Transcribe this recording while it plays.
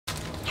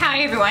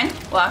Hi everyone,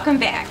 welcome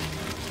back.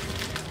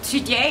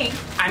 Today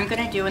I'm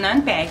going to do an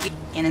unbagging,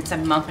 and it's a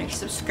monthly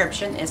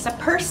subscription. It's a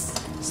purse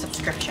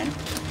subscription.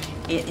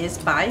 It is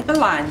by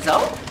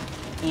Bolanzo,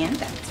 and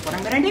that's what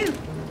I'm going to do.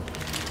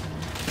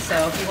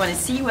 So if you want to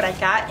see what I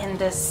got in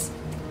this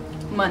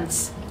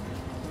month's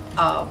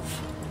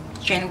of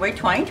January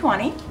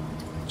 2020,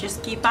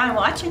 just keep on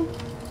watching.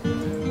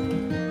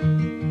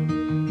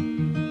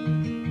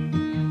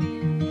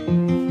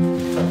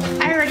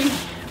 I already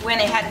went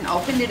ahead and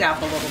opened it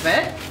up a little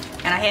bit,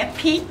 and I have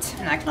peeked,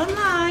 I'm not gonna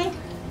lie.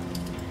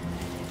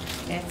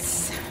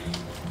 It's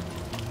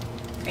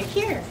right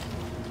here,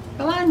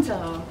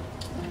 Bolanzo.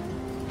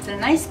 It's a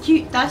nice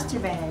cute duster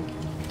bag.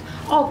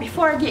 Oh,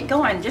 before I get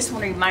going, just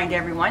want to remind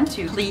everyone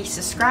to please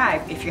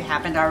subscribe if you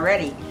haven't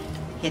already.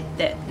 Hit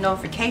the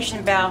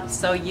notification bell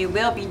so you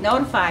will be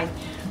notified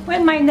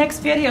when my next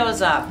video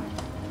is up.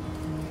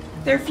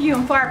 They're few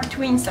and far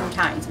between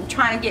sometimes. I'm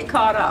trying to get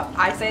caught up.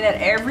 I say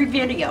that every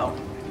video.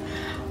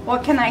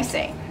 What can I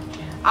say?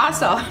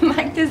 Also,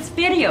 like this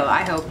video.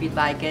 I hope you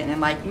like it,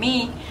 and like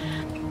me,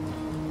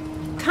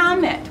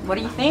 comment. What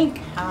do you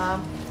think?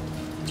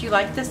 Do you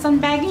like this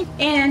unbagging?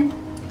 And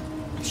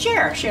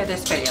share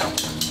this video.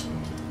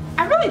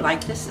 I really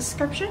like this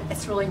subscription.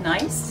 It's really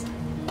nice.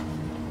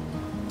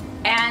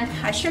 And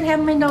I should have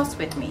my notes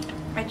with me.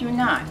 I do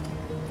not.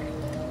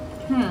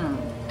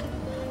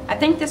 I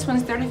think this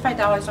one's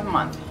 $35 a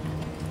month.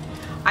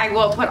 I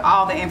will put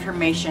all the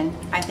information.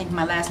 I think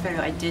my last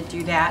video I did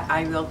do that.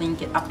 I will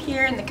link it up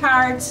here in the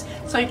cards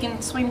so you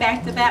can swing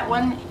back to that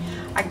one.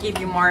 I give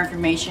you more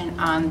information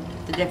on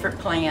the different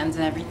plans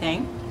and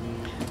everything.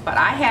 But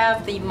I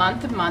have the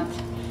month-to-month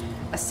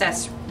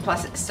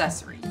plus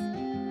accessories.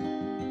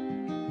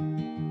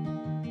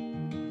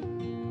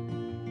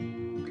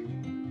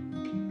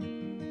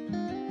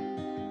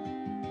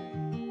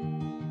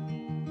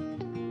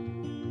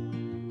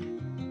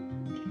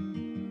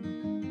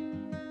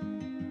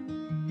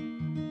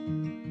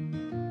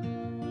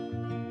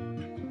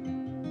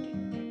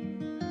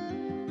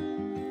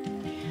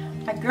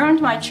 I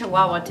groomed my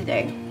Chihuahua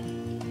today.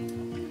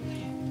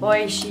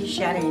 Boy, she's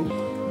shedding.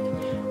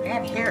 I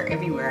have hair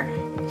everywhere.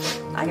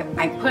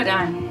 I put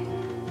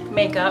on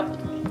makeup.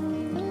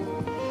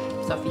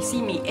 So if you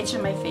see me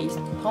itching my face,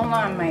 pulling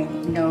on my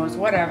nose,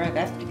 whatever,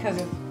 that's because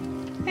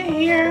of the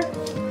hair.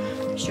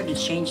 I should have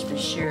changed the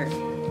shirt.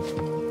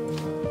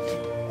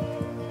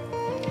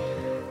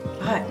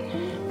 But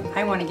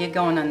I want to get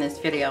going on this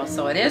video,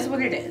 so it is what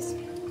it is.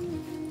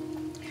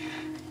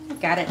 I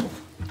got it.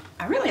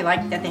 I really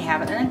like that they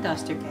have it in a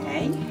duster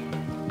bag.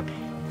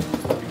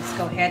 Let's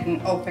go ahead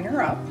and open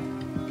her up.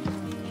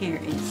 Here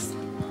is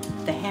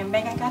the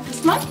handbag I got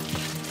this month.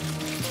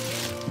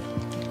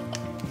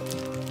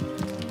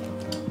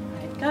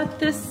 I got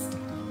this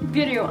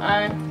video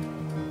on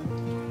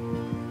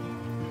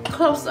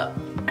close up.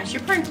 I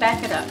should probably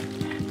back it up.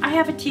 I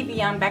have a TV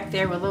on back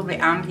there with a little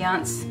bit of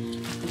ambiance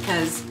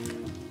because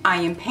I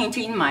am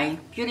painting my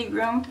beauty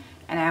room,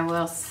 and I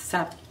will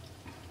set up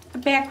the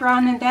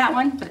background in that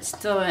one, but it's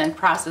still in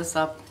process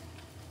of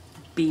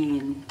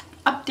being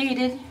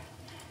updated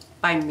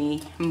by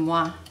me,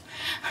 moi.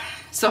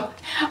 So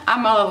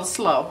I'm a little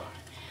slow,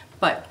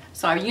 but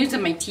so I'm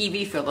using my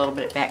TV for a little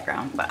bit of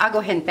background. But I'll go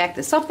ahead and back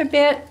this up a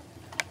bit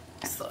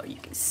so you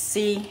can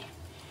see.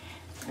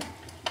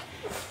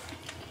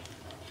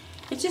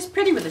 It's just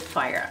pretty with the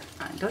fire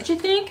on, don't you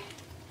think?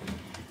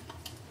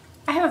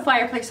 I have a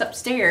fireplace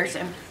upstairs,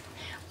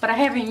 but I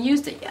haven't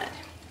used it yet.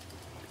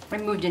 I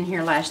moved in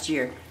here last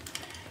year.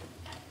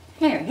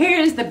 Anyway,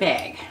 here's the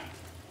bag.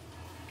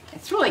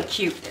 It's really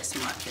cute this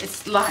month.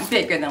 It's a lot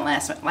bigger than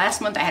last month.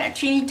 Last month I had a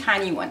teeny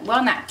tiny one.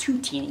 Well, not too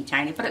teeny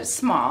tiny, but it's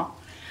small.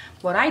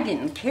 But I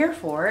didn't care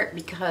for it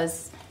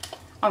because,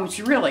 oh, it's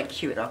really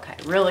cute. Okay,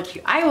 really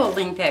cute. I will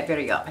link that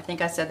video up. I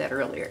think I said that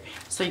earlier,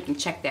 so you can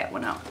check that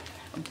one out.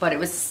 But it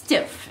was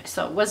stiff,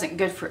 so it wasn't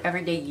good for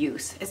everyday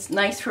use. It's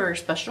nice for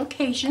special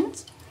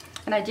occasions,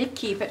 and I did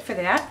keep it for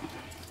that.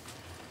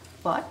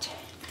 But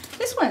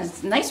this one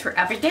is nice for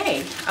every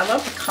day. I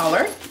love the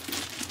color.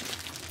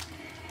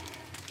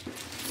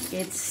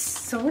 It's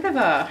sort of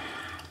a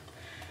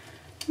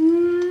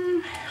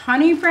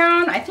honey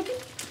brown. I think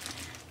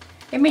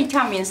it may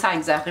tell me inside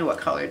exactly what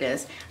color it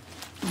is,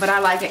 but I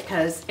like it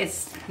because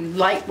it's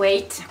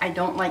lightweight. I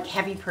don't like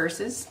heavy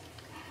purses.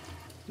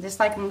 Just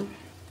like them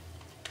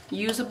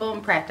usable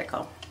and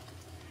practical.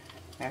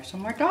 There's some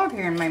more dog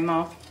hair in my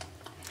mouth.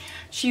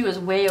 She was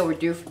way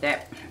overdue for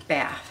that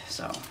bath,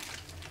 so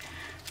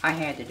I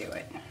had to do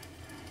it.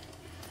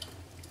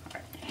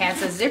 Right.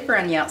 Has a zipper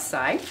on the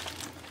outside.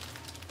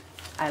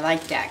 I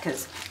like that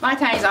because a lot of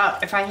times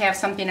if I have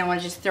something I want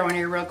to just throw in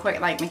here real quick,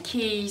 like my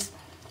keys,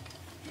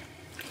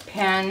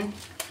 pen,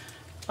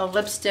 a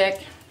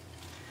lipstick,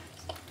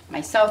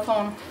 my cell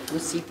phone. We'll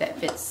see if that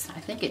fits.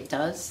 I think it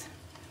does.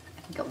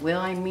 I think it will,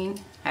 I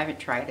haven't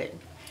tried it.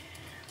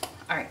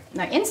 Alright,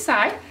 now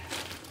inside,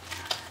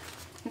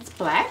 it's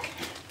black.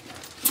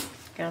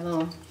 Got a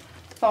little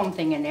foam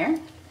thing in there.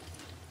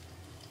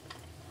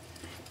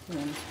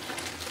 And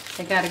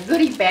I got a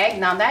goodie bag.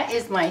 Now that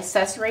is my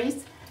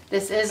accessories.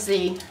 This is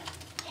the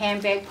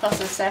Handbag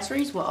plus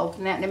accessories. We'll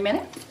open that in a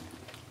minute.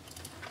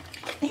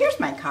 And here's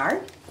my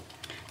card. It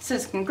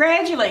says,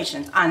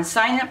 congratulations on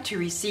signing up to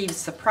receive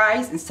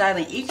surprise and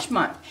styling each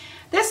month.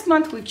 This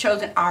month we've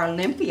chosen our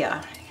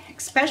Olympia,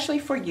 especially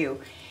for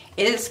you.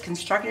 It is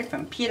constructed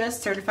from PETA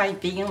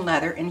certified vegan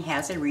leather and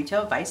has a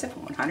retail price of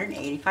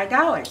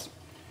 $185.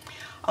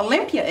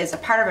 Olympia is a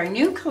part of our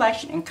new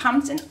collection and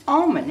comes in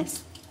almond.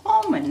 It's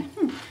almond.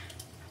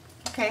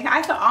 Okay,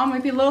 I thought almond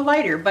would be a little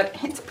lighter, but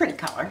it's a pretty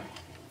color.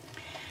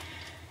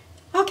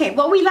 Okay,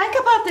 what we like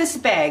about this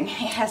bag, it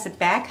has a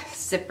back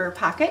zipper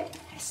pocket,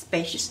 a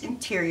spacious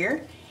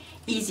interior,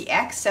 easy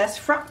access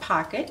front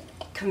pocket,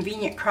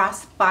 convenient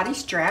cross-body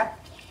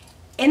strap,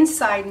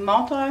 inside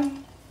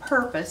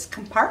multi-purpose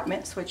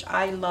compartments, which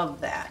I love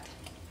that.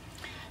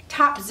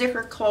 Top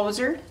zipper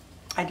closer.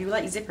 I do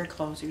like zipper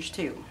closers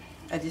too.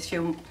 I just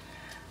feel,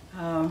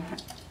 I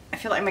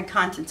feel like my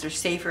contents are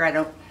safer. I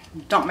don't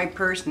dump my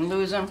purse and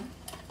lose them,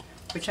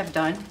 which I've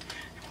done.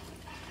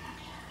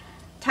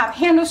 Top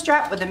handle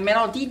strap with a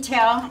metal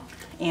detail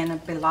and a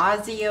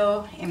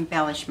Bolanzo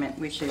embellishment,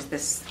 which is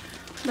this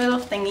little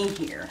thingy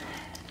here.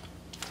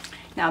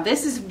 Now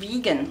this is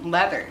vegan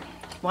leather.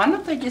 Why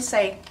don't they just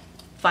say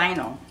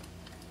vinyl?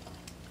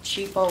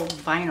 Cheap old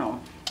vinyl.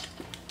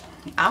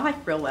 I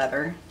like real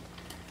leather.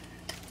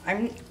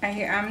 I'm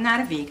not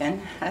a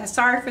vegan.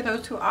 Sorry for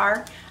those who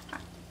are.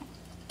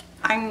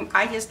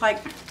 I just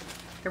like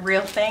the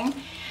real thing.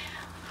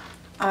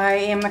 I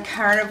am a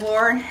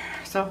carnivore,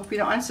 so I hope you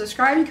don't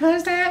unsubscribe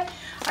because of that.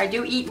 I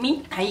do eat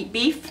meat. I eat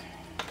beef.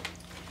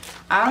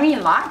 I don't eat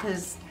a lot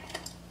because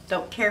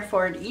don't care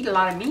for to eat a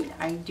lot of meat.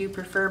 I do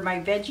prefer my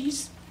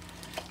veggies.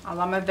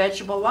 I'm a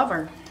vegetable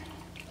lover.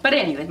 But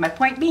anyway, my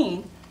point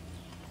being,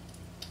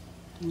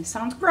 and it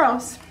sounds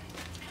gross,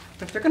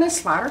 but if they're going to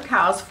slaughter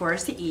cows for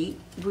us to eat,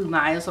 we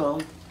might as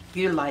well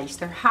utilize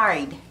their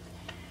hide.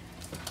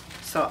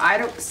 So I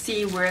don't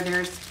see where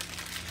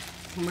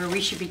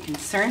we should be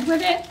concerned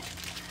with it.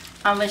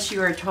 Unless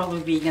you are a total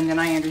vegan, then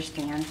I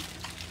understand.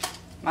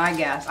 I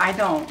guess. I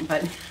don't,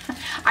 but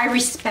I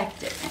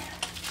respect it.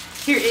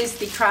 Here is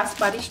the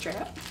crossbody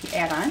strap, the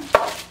add-on.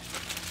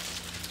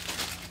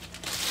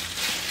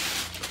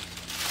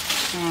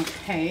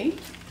 Okay,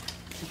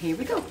 so here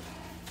we go.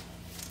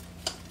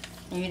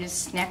 And you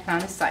just snap on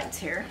the sides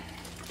here,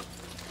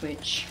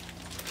 which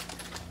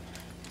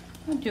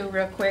I'll do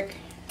real quick.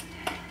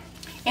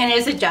 And it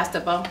is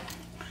adjustable.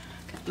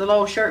 Little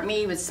old short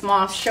me with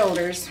small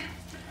shoulders.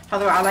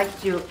 Although I like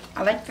to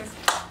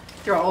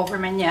throw over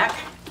my neck.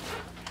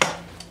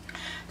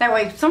 That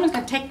way, if someone's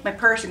gonna take my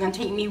purse, they're gonna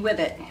take me with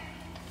it.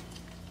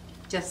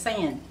 Just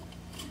saying.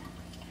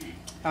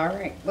 All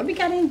right, what do we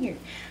got in here?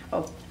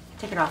 Oh,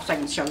 take it off so I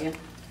can show you.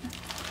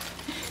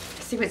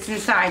 See what's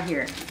inside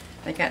here.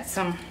 They got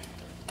some,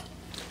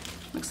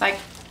 looks like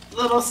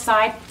little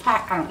side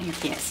pack. I don't, you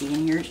can't see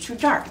in here. It's too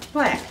dark. It's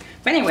black.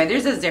 But anyway,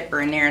 there's a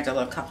zipper in there. There's a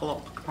little couple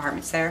of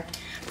compartments there.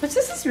 But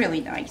this is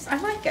really nice. I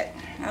like it.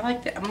 I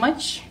like it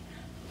much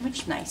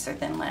nicer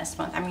than last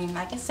month. I mean,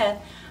 like I said,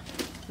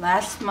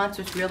 last month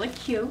was really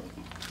cute,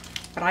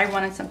 but I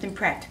wanted something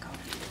practical.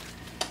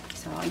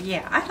 So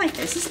yeah, I like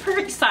this. This is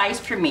perfect size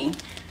for me.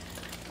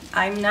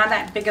 I'm not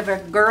that big of a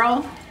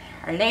girl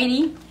or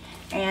lady,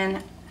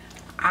 and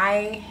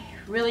I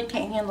really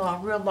can't handle a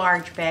real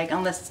large bag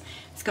unless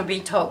it's going to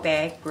be a tote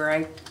bag where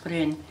I put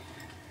in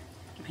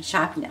my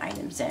shopping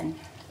items in.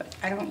 But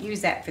I don't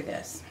use that for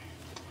this.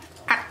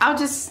 I'll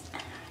just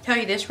tell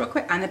you this real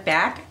quick. On the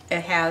back,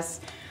 it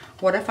has,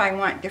 what if I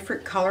want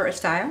different color or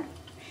style?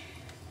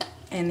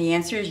 And the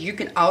answer is you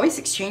can always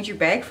exchange your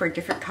bag for a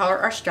different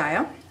color or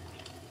style.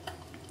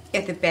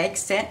 If the bag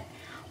sent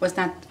was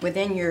not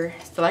within your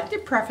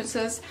selected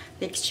preferences,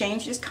 the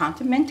exchange is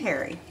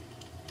complimentary.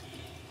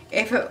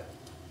 If it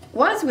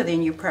was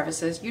within your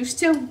preferences, you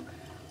still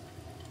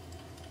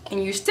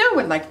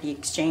would like the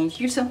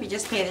exchange, you simply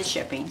just pay the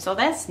shipping. So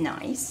that's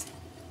nice.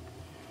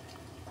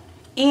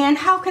 And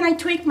how can I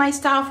tweak my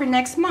style for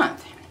next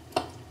month?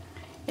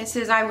 It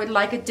says I would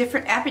like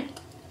different attributes.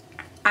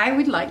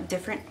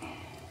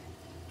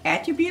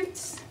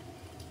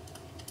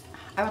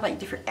 I would like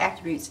different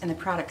attributes in the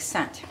product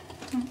sent.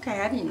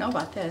 Okay, I didn't know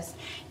about this.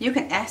 You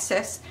can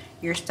access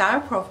your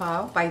style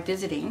profile by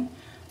visiting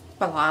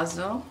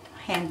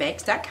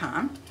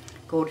BolazzoHandbags.com.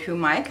 Go to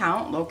my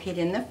account located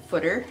in the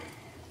footer.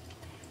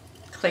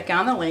 Click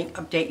on the link,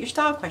 update your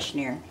style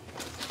questionnaire.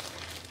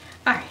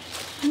 Alright,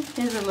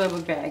 there's a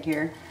little bag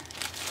here.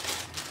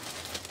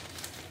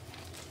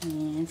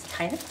 And it's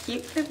tied up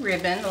cute with the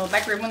ribbon, little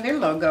black ribbon with their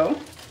logo.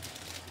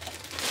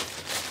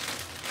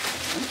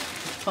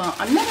 Well,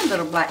 another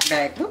little black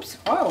bag. Oops.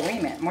 Oh, wait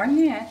a minute. More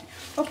than that.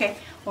 Okay.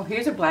 Well,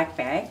 here's a black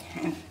bag.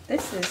 And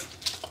this is...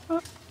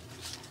 Oh.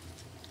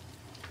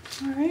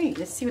 Alright,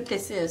 let's see what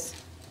this is.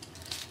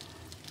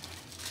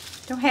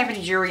 Don't have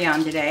any jewelry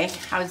on today.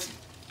 When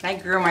I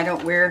groom, I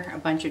don't wear a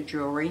bunch of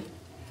jewelry.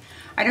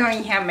 I don't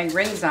even have my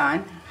rings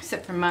on,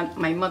 except for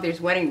my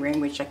mother's wedding ring,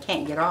 which I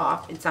can't get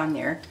off. It's on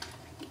there.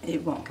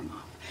 It won't come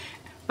off.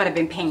 But I've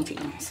been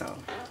painting, so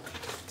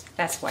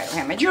that's why I don't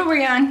have my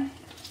jewelry on.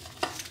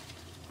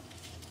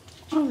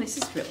 Oh, this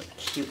is really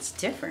cute. It's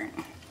different.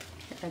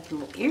 Got like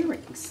little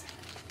earrings.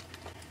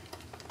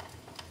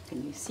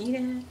 Can you see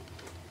that?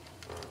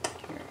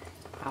 Here,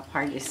 I'll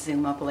probably just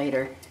zoom up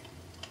later.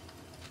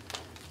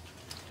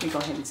 Let me go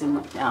ahead and zoom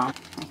up now.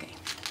 Okay.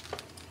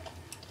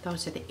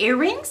 Those are the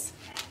earrings.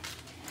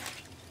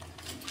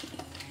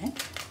 And,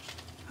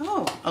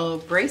 oh, a little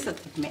bracelet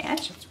to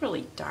match. That's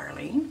really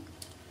darling.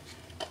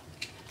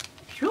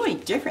 It's really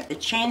different. The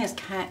chain is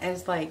kind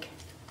of like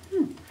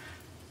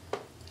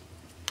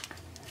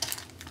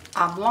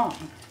oblong.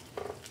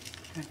 I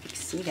don't know if you can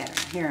see that right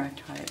here.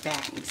 I'll turn it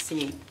back and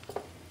see.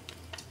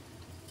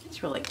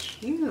 It's really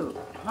cute.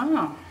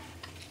 Wow.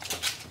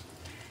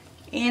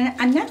 And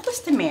a necklace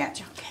to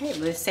match. Okay,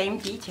 with the same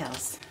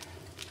details.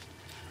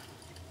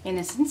 And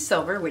it's in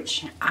silver,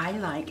 which I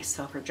like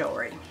silver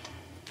jewelry.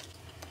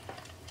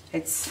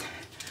 It's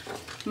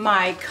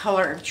my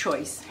color of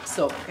choice,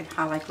 silver.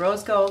 I like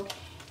rose gold.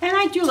 And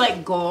I do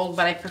like gold,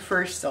 but I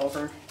prefer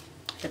silver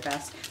the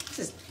best. This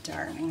is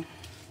darling.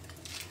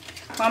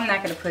 Well, I'm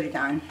not going to put it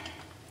on.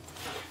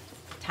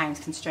 Time's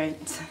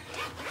constraints.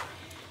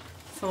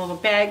 It's a little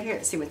bag here.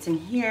 Let's see what's in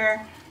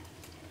here.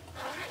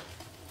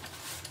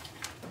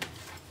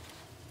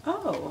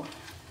 Oh,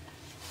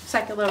 it's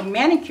like a little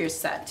manicure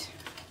set.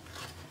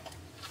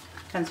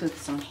 Comes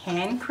with some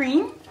hand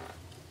cream.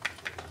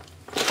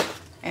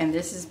 And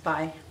this is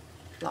by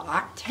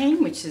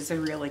L'Occitane, which is a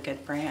really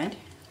good brand.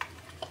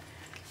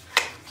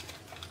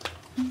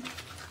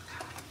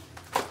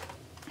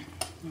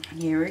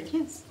 Here it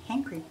is,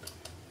 hand cream.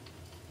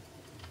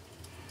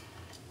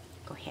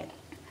 Go ahead.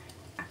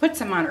 I put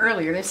some on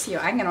earlier. Let's see.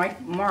 I'm gonna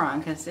wipe more on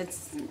because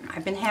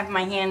I've been having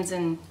my hands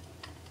in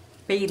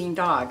bathing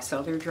dogs,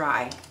 so they're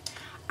dry.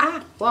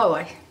 Ah,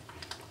 whoa!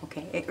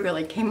 Okay, it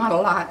really came out a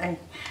lot.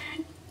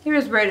 It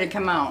was ready to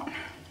come out.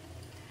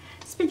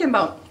 Speaking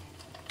about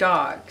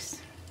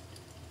dogs,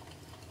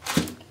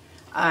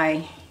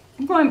 I'm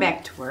going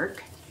back to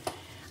work.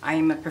 I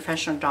am a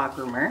professional dog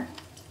groomer.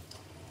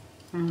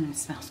 It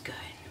smells good.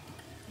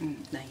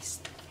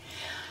 Nice.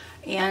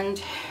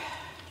 And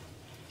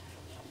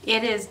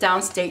it is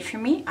downstate for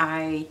me.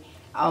 I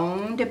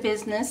owned a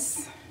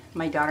business.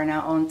 My daughter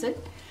now owns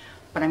it,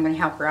 but I'm going to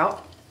help her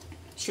out.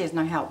 She has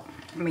no help.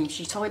 I mean,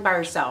 she's totally by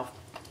herself.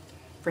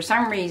 For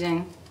some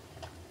reason,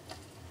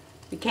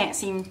 we can't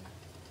seem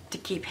to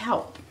keep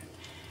help.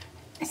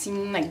 It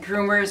seems like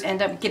groomers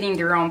end up getting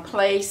their own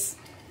place.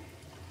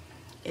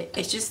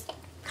 It just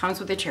comes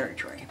with the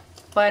territory.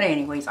 But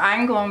anyways,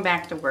 I'm going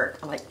back to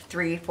work like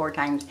 3-4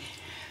 times.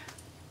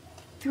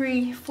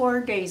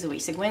 3-4 days a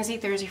week. So Wednesday,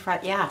 Thursday,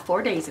 Friday. Yeah,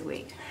 4 days a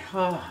week.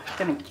 Oh, it's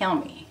gonna kill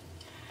me.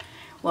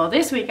 Well,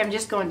 this week I'm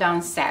just going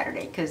down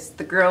Saturday because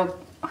the girl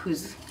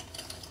who's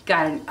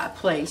got a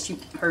place,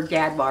 her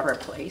dad bought her a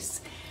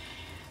place.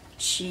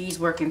 She's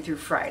working through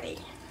Friday.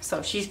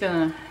 So she's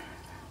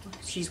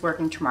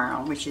working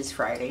tomorrow, which is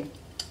Friday.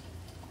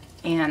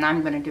 And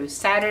I'm gonna do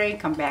Saturday,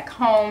 come back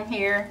home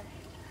here,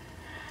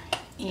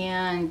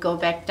 and go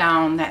back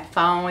down that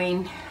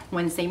following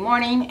Wednesday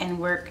morning and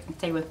work and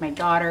stay with my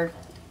daughter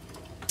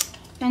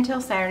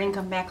until Saturday and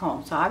come back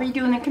home. So I'll be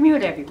doing the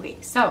commute every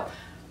week. So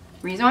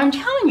the reason why I'm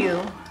telling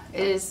you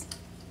is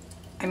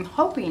I'm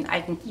hoping I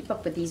can keep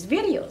up with these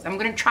videos. I'm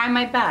gonna try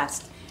my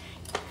best.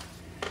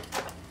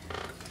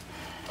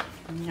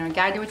 You know, you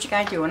gotta do what you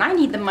gotta do. And I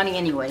need the money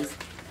anyways.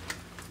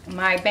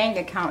 My bank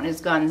account has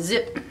gone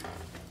zip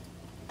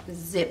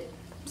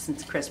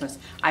since Christmas.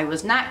 I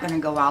was not gonna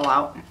go all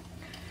out.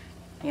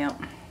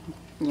 Yep,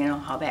 you know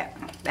how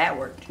that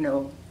worked.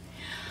 No.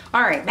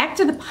 All right, back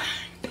to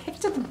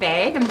the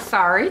bag. I'm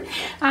sorry.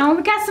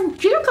 We got some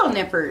cuticle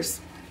nippers.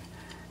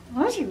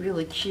 Those are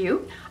really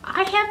cute.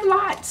 I have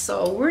lots,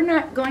 so we're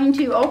not going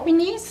to open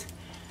these.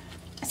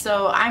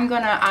 So I'm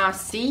gonna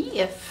see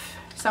if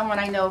someone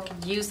I know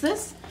could use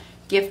this,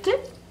 gift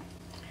it,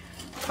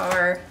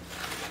 or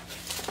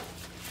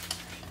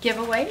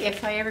giveaway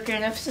if I ever get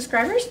enough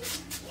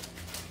subscribers.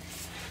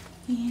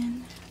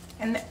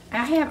 And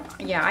I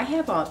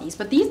have all these,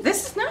 but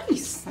this is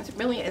nice.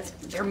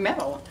 They're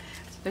metal.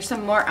 There's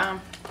some more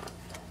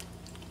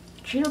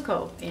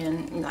cuticle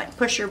and like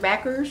pusher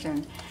backers,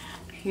 and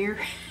here,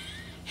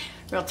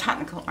 real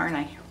technical, aren't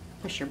I?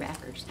 Pusher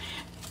backers.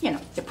 You know,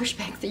 to push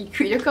back the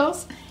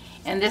cuticles.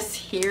 And this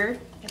here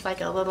is like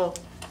a little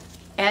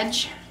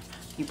edge.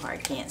 You probably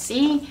can't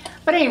see,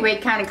 but anyway,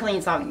 it kind of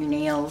cleans out your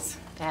nails.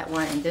 That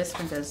one and this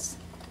one does.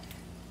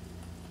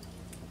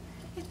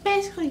 It's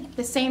basically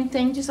the same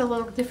thing, just a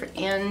little different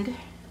end.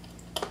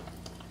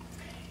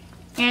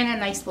 And a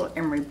nice little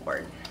emery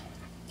board.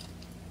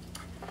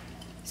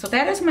 So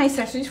that is my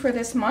accessories for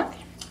this month.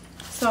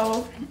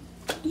 So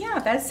yeah,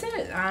 that's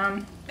it.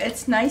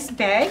 It's a nice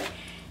bag.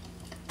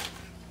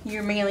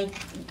 You're mainly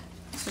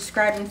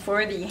subscribing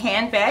for the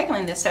handbag,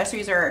 and the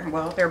accessories are,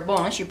 well, they're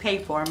bonus. You pay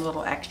for them, a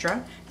little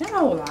extra. Not a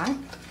whole lot.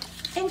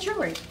 And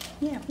jewelry.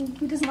 Yeah,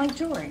 who doesn't like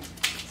jewelry?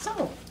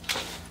 So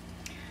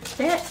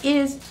that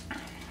is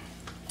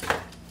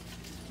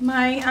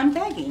my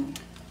unbagging.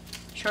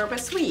 Short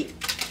but sweet.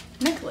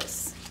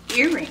 Necklace.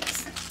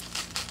 Earrings.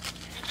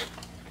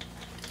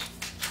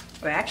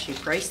 Well, actually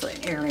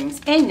bracelet,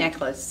 earrings, and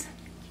necklace.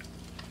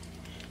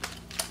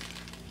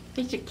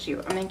 These are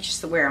cute. I'm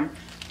anxious to wear them.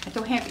 I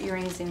don't have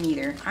earrings in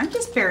either. I'm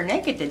just bare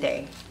naked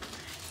today.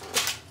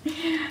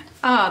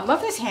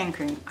 Love this hand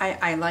cream.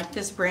 I like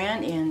this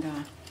brand, and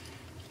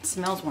it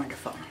smells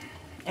wonderful.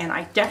 And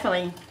I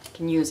definitely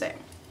can use it.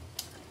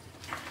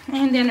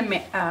 And then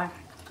a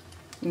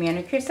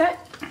manicure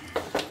set.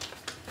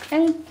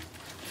 And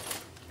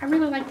I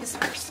really like this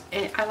purse.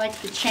 I like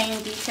the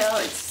chain detail.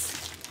 It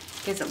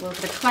gives it a little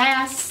bit of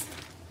class.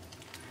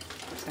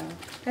 So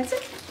that's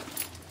it.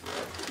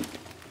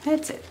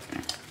 That's it.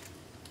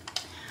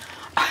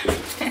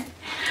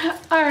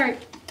 Alright,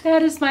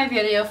 that is my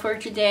video for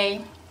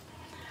today.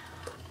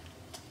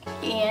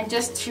 And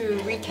just to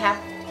recap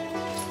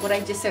what I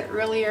just said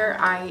earlier,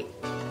 I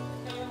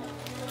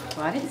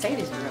didn't say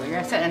this earlier,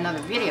 I said in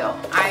another video.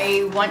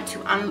 I want to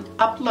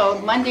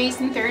upload Mondays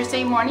and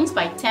Thursday mornings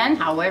by 10.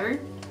 However,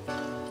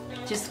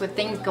 just with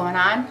things going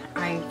on,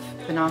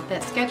 I've been off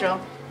that schedule.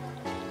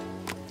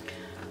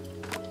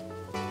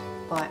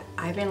 But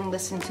I've been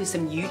listening to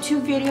some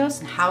YouTube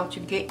videos on how to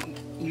get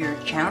your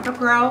channel to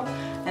grow,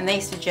 and they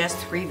suggest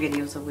 3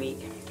 videos a week.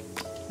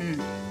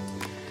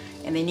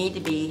 And they need to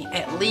be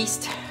at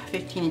least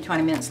 15 to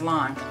 20 minutes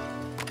long,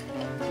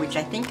 which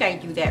I think I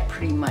do that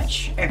pretty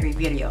much every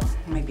video.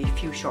 Maybe a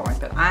few short ones,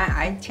 but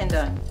I tend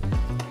to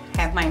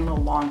have mine a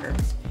little longer.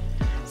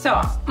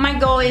 So my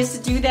goal is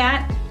to do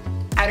that.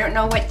 I don't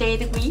know what day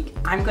of the week.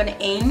 I'm going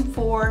to aim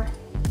for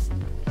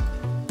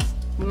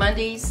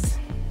Mondays,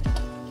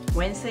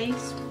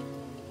 Wednesdays,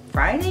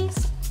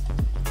 Fridays,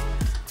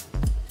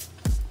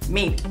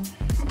 maybe,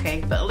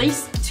 okay, but at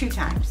least 2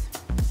 times.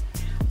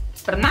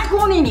 But I'm not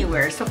going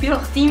anywhere, so if you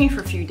don't see me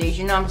for a few days,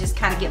 you know I'm just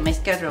kind of getting my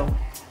schedule,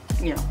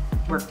 you know,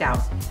 worked out,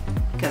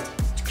 because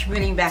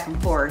commuting back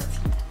and forth,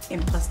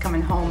 and plus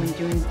coming home and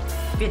doing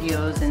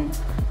videos and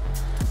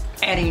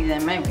editing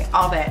them, anyway,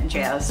 all that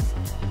jazz.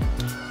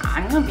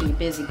 I'm gonna be a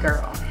busy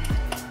girl.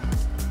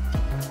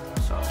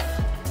 So,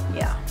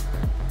 yeah,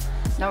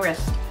 no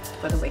rest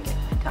for the wicked.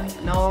 I tell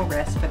you, no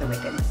rest for the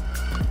wicked.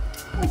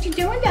 What you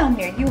doing down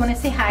there? You want to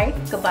say hi,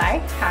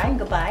 goodbye, hi, and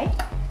goodbye,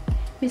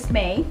 Miss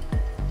May,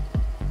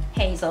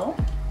 Hazel.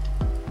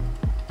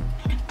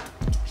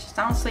 She's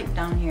down asleep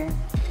down here.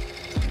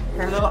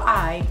 Her little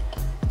eye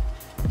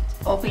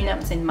opening up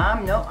and saying,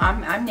 "Mom, no,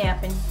 I'm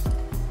napping."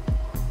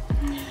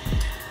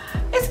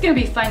 It's gonna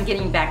be fun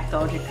getting back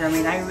though to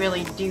grooming. I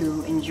really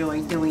do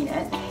enjoy doing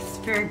it. It's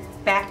very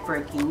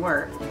back-breaking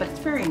work, but it's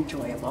very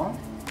enjoyable.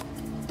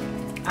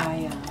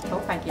 I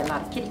hope I get a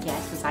lot of kitty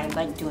cats because I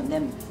like doing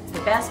them the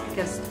best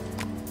because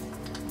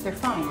they're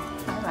fun.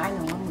 I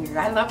know I'm weird.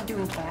 I love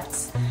doing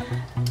cats.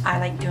 I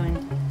like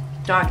doing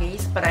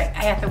doggies, but I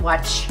have to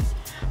watch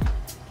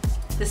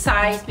the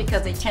size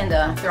because they tend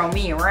to throw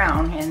me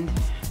around, and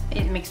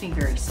it makes me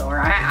very sore.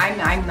 I'm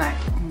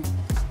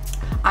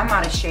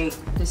out of shape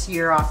this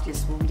year off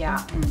this,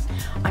 yeah,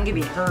 I'm gonna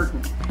be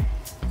hurting.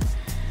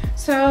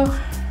 So,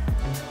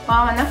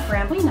 well, enough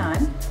rambling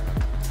on.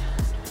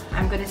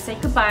 I'm gonna say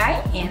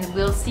goodbye, and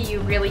we'll see you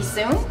really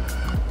soon.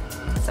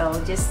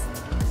 So just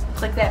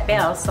click that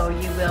bell so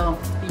you will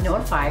be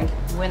notified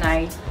when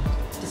I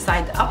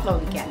decide to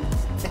upload again.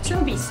 It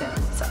should be soon.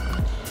 So,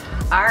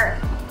 alright,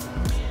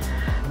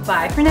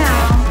 bye for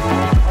now.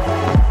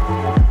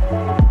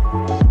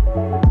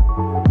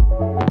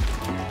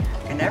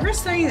 I can never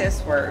say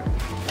this word.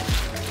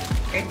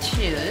 It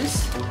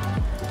is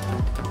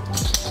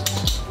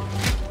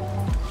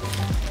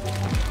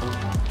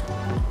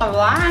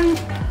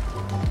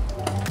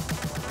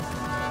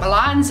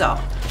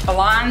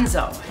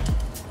Bolanzo.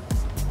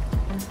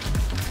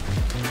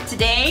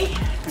 Today,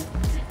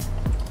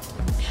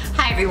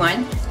 hi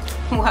everyone,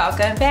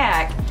 welcome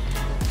back.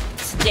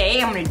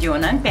 Today I'm going to do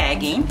an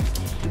unbagging.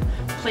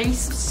 Please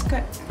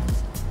subscribe.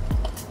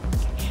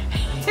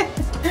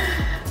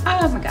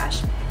 Oh my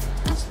gosh,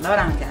 slow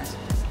down guys.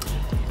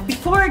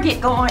 Before I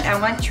get going, I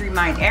want to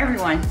remind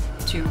everyone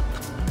to,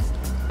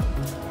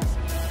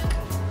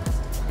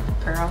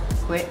 girl,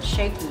 quit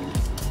shaking.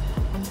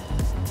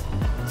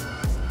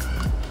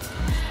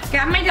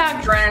 Got my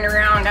dogs running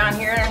around down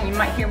here, and you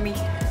might hear me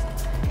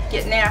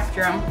getting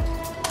after them.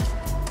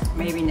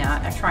 Maybe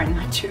not. I try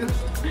not to.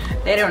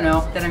 They don't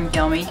know that I'm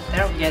filming. They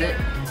don't get it.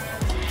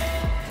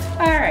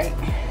 Alright.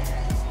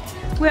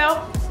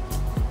 Well,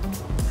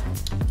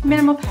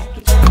 minimal pack.